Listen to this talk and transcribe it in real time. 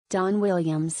Don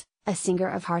Williams, a singer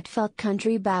of heartfelt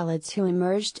country ballads who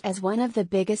emerged as one of the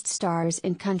biggest stars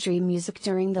in country music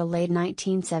during the late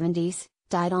 1970s,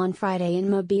 died on Friday in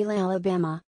Mobile,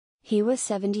 Alabama. He was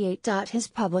 78. His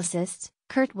publicist,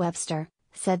 Kurt Webster,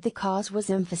 said the cause was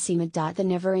emphysema. The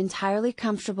never entirely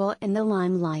comfortable in the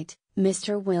limelight,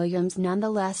 Mr. Williams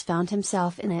nonetheless found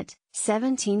himself in it.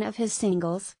 17 of his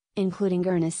singles, including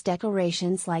earnest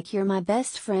declarations like "You're my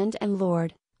best friend" and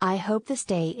 "Lord, I hope this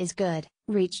day is good,"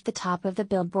 reached the top of the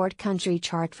Billboard country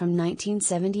chart from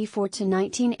 1974 to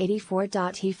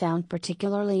 1984. He found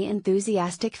particularly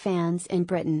enthusiastic fans in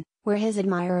Britain, where his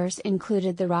admirers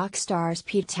included the rock stars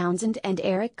Pete Townsend and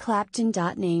Eric Clapton.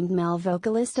 Named Male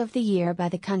Vocalist of the Year by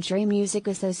the Country Music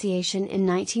Association in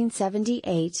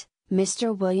 1978,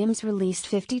 Mr. Williams released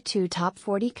 52 top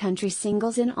 40 country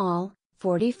singles in all,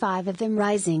 45 of them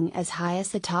rising as high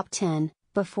as the top 10,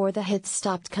 before the hits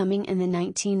stopped coming in the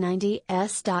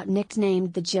 1990s.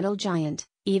 Nicknamed the Gentle Giant,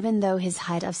 even though his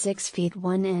height of 6 feet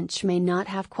 1 inch may not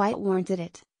have quite warranted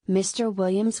it, Mr.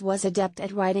 Williams was adept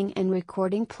at writing and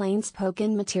recording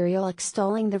plain-spoken material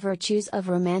extolling the virtues of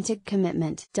romantic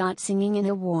commitment. Singing in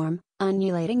a warm,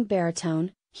 undulating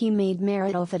baritone, he made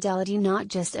marital fidelity not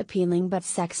just appealing but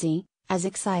sexy, as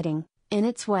exciting, in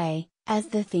its way, as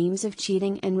the themes of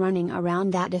cheating and running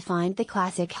around that defined the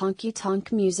classic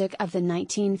honky-tonk music of the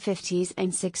 1950s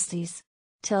and 60s.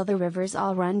 Till the Rivers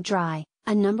All Run Dry,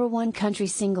 a #1 country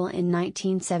single in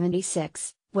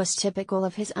 1976, was typical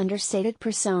of his understated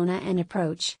persona and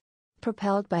approach.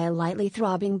 Propelled by a lightly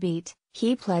throbbing beat,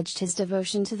 he pledged his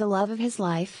devotion to the love of his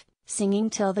life, singing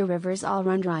 "Till the rivers all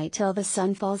run dry, till the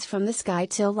sun falls from the sky,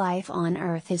 till life on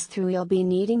earth is through, you'll be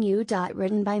needing you."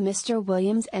 Written by Mr.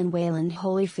 Williams and Wayland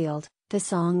Holyfield, the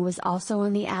song was also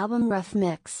on the album Rough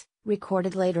Mix,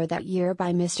 recorded later that year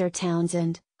by Mr.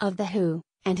 Townsend, of The Who,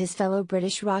 and his fellow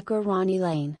British rocker Ronnie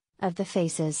Lane, of The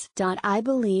Faces. "I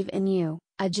Believe in You,"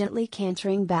 a gently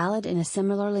cantering ballad in a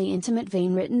similarly intimate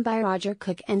vein written by Roger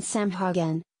Cook and Sam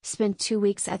Hagen, spent 2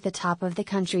 weeks at the top of the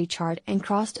country chart and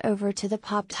crossed over to the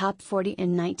pop top 40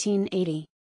 in 1980.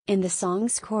 In the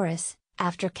song's chorus,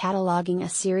 after cataloging a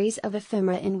series of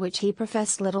ephemera in which he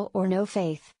professed little or no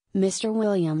faith, Mr.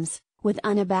 Williams, with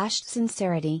unabashed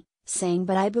sincerity, sang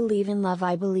 "But I believe in love,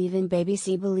 I believe in baby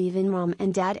C, believe in mom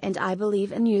and dad, and I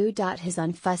believe in you." His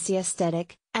unfussy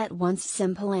aesthetic, at once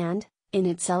simple and, in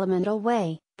its elemental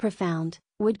way, profound,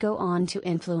 would go on to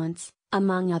influence,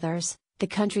 among others, the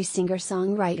country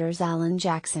singer-songwriters Alan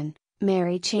Jackson,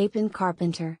 Mary Chapin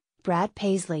Carpenter, Brad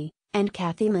Paisley, and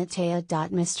Kathy Mattea.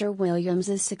 Mr.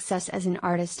 Williams's success as an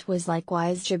artist was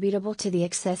likewise attributable to the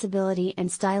accessibility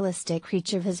and stylistic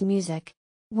reach of his music.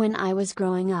 "When I was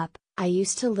growing up, I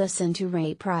used to listen to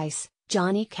Ray Price,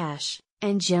 Johnny Cash,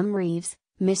 and Jim Reeves,"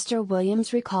 Mr.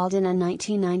 Williams recalled in a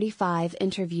 1995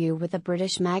 interview with the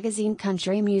British magazine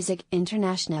Country Music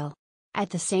International. "At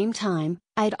the same time,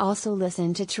 I'd also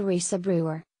listen to Teresa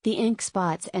Brewer, the Ink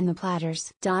Spots and the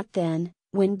Platters." Then,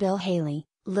 when Bill Haley,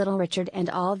 Little Richard and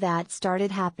all that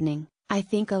started happening, I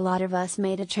think a lot of us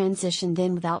made a transition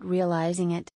then without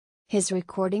realizing it. His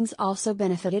recordings also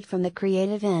benefited from the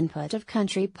creative input of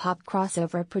country pop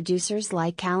crossover producers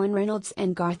like Alan Reynolds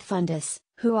and Garth Fundis,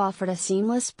 who offered a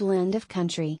seamless blend of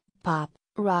country, pop,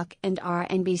 rock and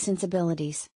R&B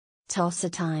sensibilities. "Tulsa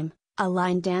Time," a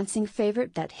line dancing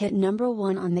favorite that hit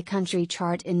 #1 on the country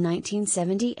chart in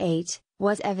 1978,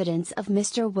 was evidence of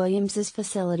Mr. Williams's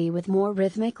facility with more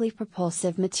rhythmically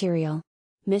propulsive material.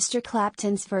 Mr.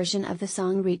 Clapton's version of the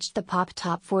song reached the pop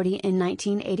top 40 in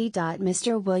 1980.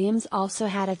 Mr. Williams also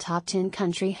had a top 10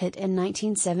 country hit in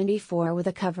 1974 with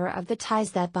a cover of The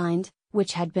Ties That Bind,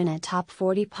 which had been a top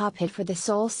 40 pop hit for the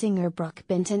soul singer Brooke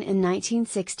Benton in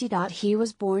 1960. He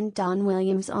was born Don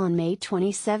Williams on May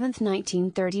 27,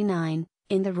 1939,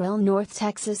 in the rural North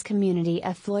Texas community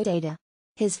of Floydada.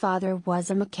 His father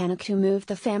was a mechanic who moved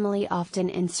the family often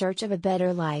in search of a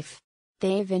better life.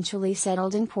 They eventually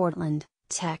settled in Portland,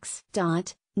 Texas.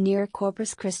 Near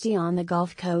Corpus Christi on the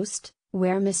Gulf Coast,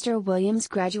 where Mr. Williams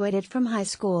graduated from high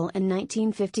school in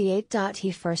 1958.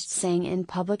 He first sang in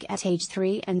public at age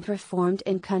 3 and performed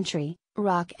in country,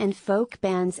 rock and folk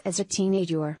bands as a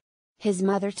teenager. His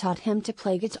mother taught him to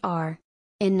play guitar.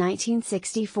 In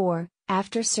 1964,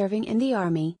 after serving in the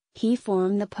Army, he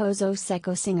formed the Pozo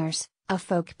Seco Singers, a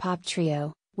folk pop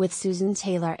trio, with Susan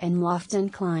Taylor and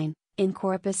Lofton Klein, in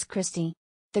Corpus Christi.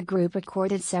 The group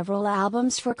recorded several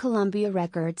albums for Columbia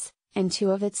Records, and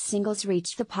 2 of its singles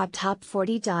reached the pop top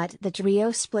 40. The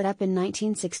trio split up in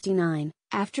 1969,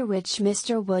 after which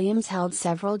Mr. Williams held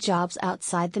several jobs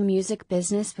outside the music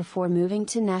business before moving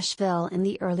to Nashville in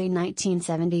the early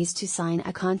 1970s to sign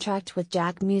a contract with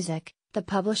Jack Music, the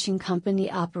publishing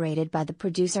company operated by the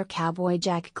producer Cowboy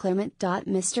Jack Clement.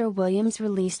 Mr. Williams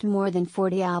released more than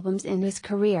 40 albums in his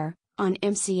career, on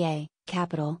MCA,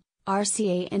 Capitol,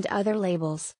 RCA and other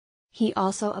labels. He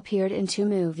also appeared in 2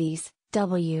 movies,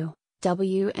 W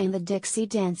and the Dixie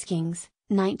Dance Kings,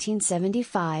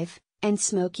 1975, and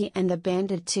Smokey and the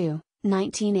Bandit 2,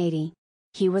 1980.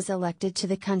 He was elected to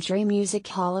the Country Music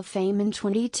Hall of Fame in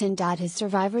 2010. His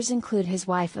survivors include his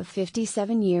wife of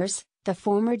 57 years, the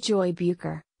former Joy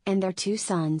Bucher, and their 2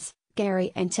 sons,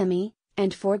 Gary and Timmy,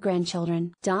 and 4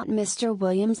 grandchildren. Mr.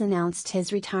 Williams announced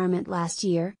his retirement last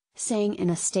year, saying in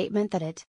a statement that it